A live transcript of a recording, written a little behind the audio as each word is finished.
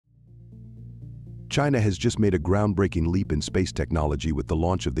China has just made a groundbreaking leap in space technology with the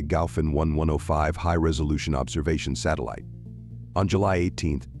launch of the Gaofen-11 high-resolution observation satellite. On July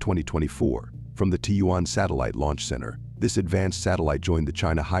 18, 2024, from the Taiyuan Satellite Launch Center, this advanced satellite joined the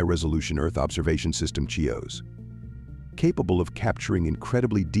China High-Resolution Earth Observation System CHEOS. Capable of capturing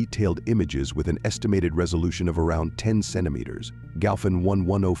incredibly detailed images with an estimated resolution of around 10 centimeters,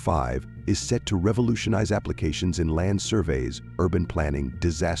 Gaofen-11 is set to revolutionize applications in land surveys, urban planning,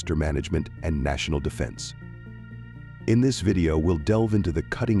 disaster management, and national defense. In this video, we'll delve into the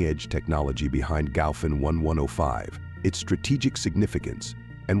cutting-edge technology behind Gaofen-11, its strategic significance,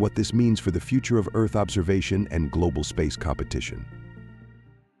 and what this means for the future of Earth observation and global space competition.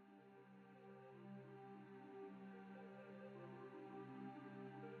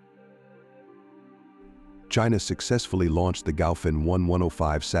 China successfully launched the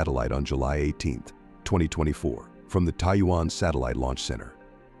Gaofen-11 satellite on July 18, 2024, from the Taiyuan Satellite Launch Center.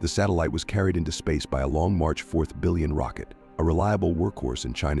 The satellite was carried into space by a Long March 4th billion rocket, a reliable workhorse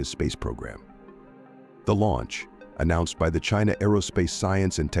in China's space program. The launch, announced by the China Aerospace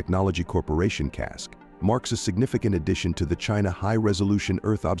Science and Technology Corporation (CASC), marks a significant addition to the China High-Resolution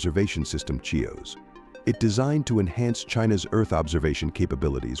Earth Observation System (CHEOS). It's designed to enhance China's Earth observation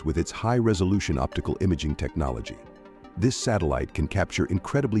capabilities with its high-resolution optical imaging technology. This satellite can capture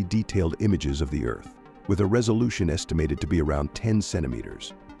incredibly detailed images of the Earth, with a resolution estimated to be around 10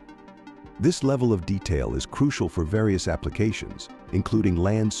 centimeters. This level of detail is crucial for various applications, including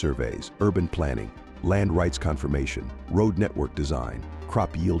land surveys, urban planning, land rights confirmation, road network design,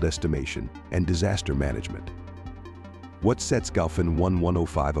 crop yield estimation, and disaster management. What sets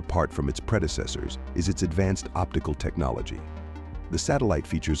Gaofen-11 apart from its predecessors is its advanced optical technology. The satellite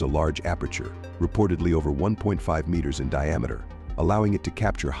features a large aperture, reportedly over 1.5 meters in diameter, allowing it to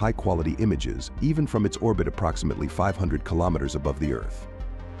capture high-quality images even from its orbit approximately 500 kilometers above the Earth.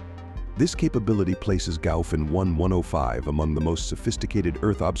 This capability places Gaofen-11 among the most sophisticated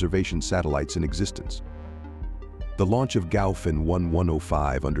Earth observation satellites in existence. The launch of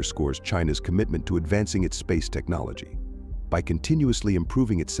Gaofen-11 underscores China's commitment to advancing its space technology. By continuously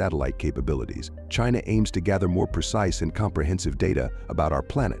improving its satellite capabilities, China aims to gather more precise and comprehensive data about our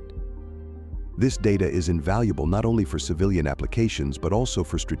planet. This data is invaluable not only for civilian applications but also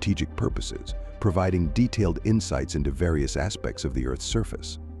for strategic purposes, providing detailed insights into various aspects of the Earth's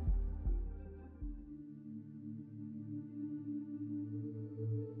surface.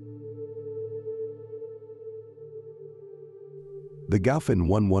 The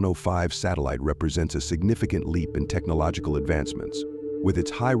Gaofen-11 satellite represents a significant leap in technological advancements. With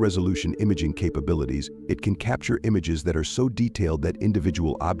its high-resolution imaging capabilities, it can capture images that are so detailed that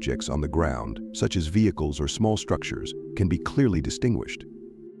individual objects on the ground, such as vehicles or small structures, can be clearly distinguished.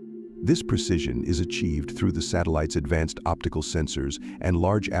 This precision is achieved through the satellite's advanced optical sensors and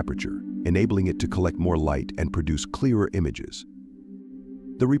large aperture, enabling it to collect more light and produce clearer images.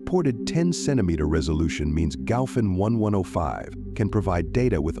 The reported 10-centimeter resolution means Gaofen-11 can provide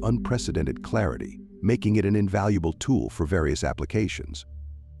data with unprecedented clarity, making it an invaluable tool for various applications.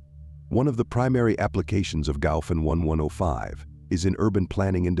 One of the primary applications of Gaofen-11 is in urban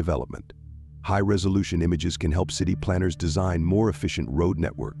planning and development. High-resolution images can help city planners design more efficient road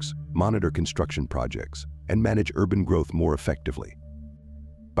networks, monitor construction projects, and manage urban growth more effectively.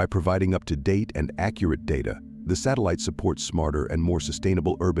 By providing up-to-date and accurate data, the satellite supports smarter and more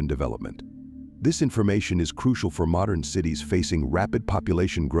sustainable urban development. This information is crucial for modern cities facing rapid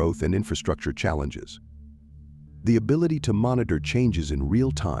population growth and infrastructure challenges. The ability to monitor changes in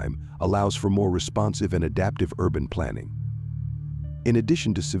real time allows for more responsive and adaptive urban planning. In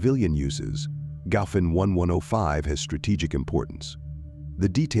addition to civilian uses, Gaofen-11 has strategic importance. The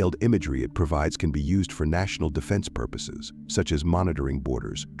detailed imagery it provides can be used for national defense purposes, such as monitoring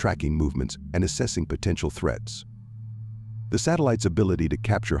borders, tracking movements, and assessing potential threats. The satellite's ability to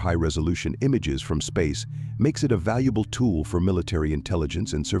capture high-resolution images from space makes it a valuable tool for military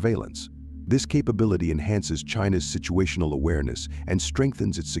intelligence and surveillance. This capability enhances China's situational awareness and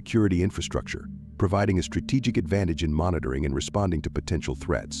strengthens its security infrastructure, providing a strategic advantage in monitoring and responding to potential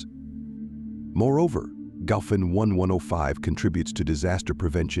threats. Moreover, Gaofen-11 contributes to disaster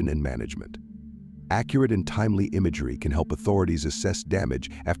prevention and management. Accurate and timely imagery can help authorities assess damage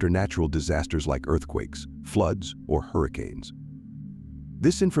after natural disasters like earthquakes, floods, or hurricanes.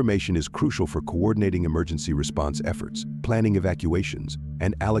 This information is crucial for coordinating emergency response efforts, planning evacuations,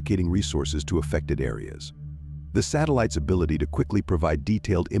 and allocating resources to affected areas. The satellite's ability to quickly provide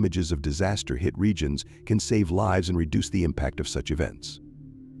detailed images of disaster-hit regions can save lives and reduce the impact of such events.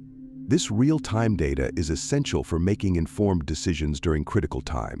 This real-time data is essential for making informed decisions during critical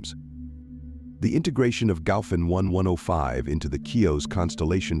times. The integration of Gaofen-11 into the CHEOS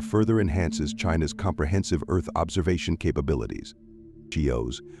constellation further enhances China's comprehensive Earth observation capabilities.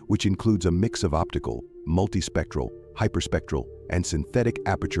 CHEOS, which includes a mix of optical, multispectral, hyperspectral, and synthetic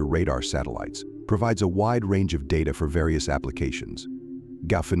aperture radar satellites, provides a wide range of data for various applications.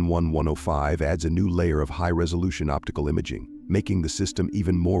 Gaofen-11 adds a new layer of high-resolution optical imaging, making the system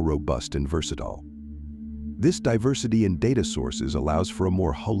even more robust and versatile. This diversity in data sources allows for a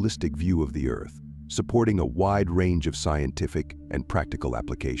more holistic view of the Earth, supporting a wide range of scientific and practical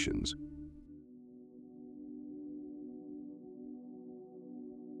applications.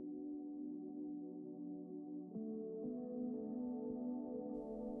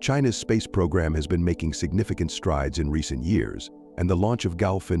 China's space program has been making significant strides in recent years, and the launch of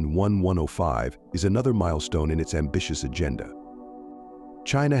Gaofen-11 is another milestone in its ambitious agenda.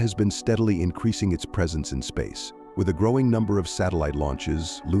 China has been steadily increasing its presence in space, with a growing number of satellite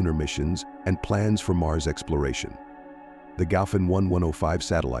launches, lunar missions, and plans for Mars exploration. The Gaofen-11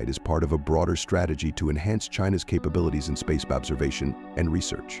 satellite is part of a broader strategy to enhance China's capabilities in space observation and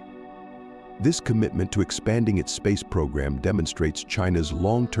research. This commitment to expanding its space program demonstrates China's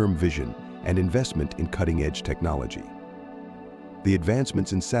long-term vision and investment in cutting-edge technology. The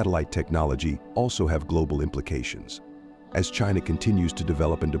advancements in satellite technology also have global implications. As China continues to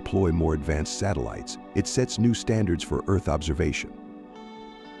develop and deploy more advanced satellites, it sets new standards for Earth observation.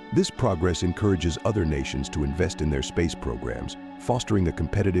 This progress encourages other nations to invest in their space programs, fostering a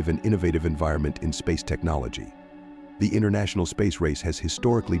competitive and innovative environment in space technology. The international space race has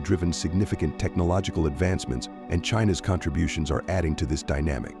historically driven significant technological advancements, and China's contributions are adding to this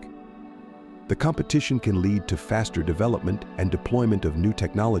dynamic. The competition can lead to faster development and deployment of new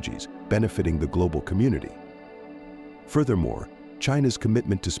technologies, benefiting the global community. Furthermore, China's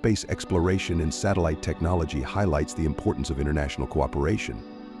commitment to space exploration and satellite technology highlights the importance of international cooperation.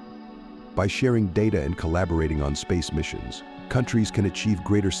 By sharing data and collaborating on space missions, countries can achieve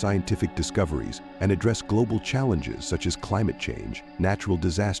greater scientific discoveries and address global challenges such as climate change, natural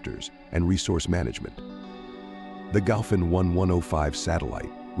disasters, and resource management. The Gaofen-11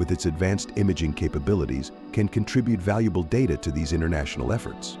 satellite, with its advanced imaging capabilities, can contribute valuable data to these international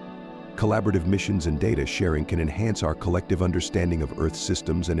efforts. Collaborative missions and data sharing can enhance our collective understanding of Earth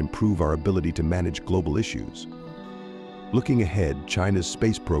systems and improve our ability to manage global issues. Looking ahead, China's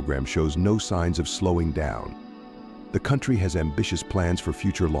space program shows no signs of slowing down. The country has ambitious plans for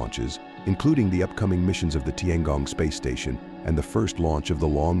future launches, including the upcoming missions of the Tiangong space station and the first launch of the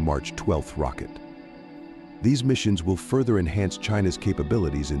Long March 12 rocket. These missions will further enhance China's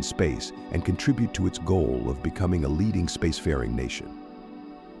capabilities in space and contribute to its goal of becoming a leading spacefaring nation.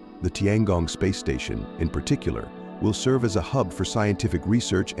 The Tiangong space station, in particular, will serve as a hub for scientific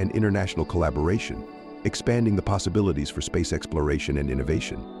research and international collaboration, expanding the possibilities for space exploration and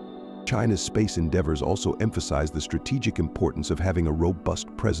innovation. China's space endeavors also emphasize the strategic importance of having a robust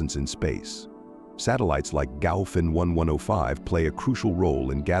presence in space. Satellites like Gaofen-11 play a crucial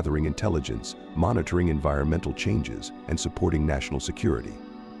role in gathering intelligence, monitoring environmental changes, and supporting national security.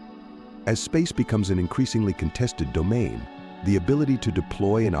 As space becomes an increasingly contested domain, the ability to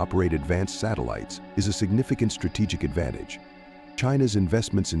deploy and operate advanced satellites is a significant strategic advantage. China's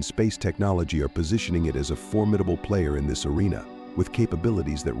investments in space technology are positioning it as a formidable player in this arena, with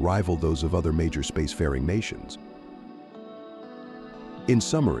capabilities that rival those of other major spacefaring nations. In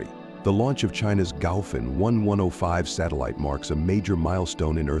summary, the launch of China's Gaofen-11 satellite marks a major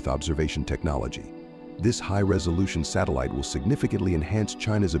milestone in Earth observation technology. This high-resolution satellite will significantly enhance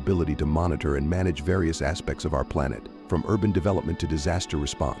China's ability to monitor and manage various aspects of our planet, from urban development to disaster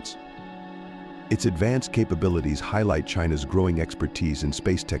response. Its advanced capabilities highlight China's growing expertise in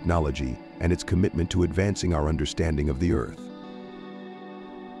space technology and its commitment to advancing our understanding of the Earth.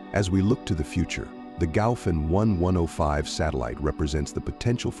 As we look to the future, the Gaofen-11 satellite represents the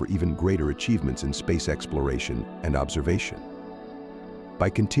potential for even greater achievements in space exploration and observation. By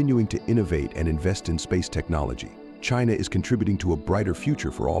continuing to innovate and invest in space technology, China is contributing to a brighter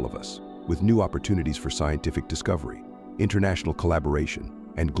future for all of us, with new opportunities for scientific discovery, international collaboration,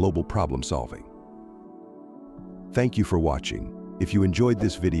 and global problem solving. Thank you for watching. If you enjoyed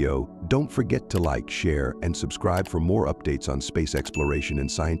this video, don't forget to like, share, and subscribe for more updates on space exploration and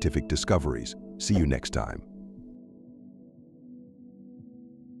scientific discoveries. See you next time.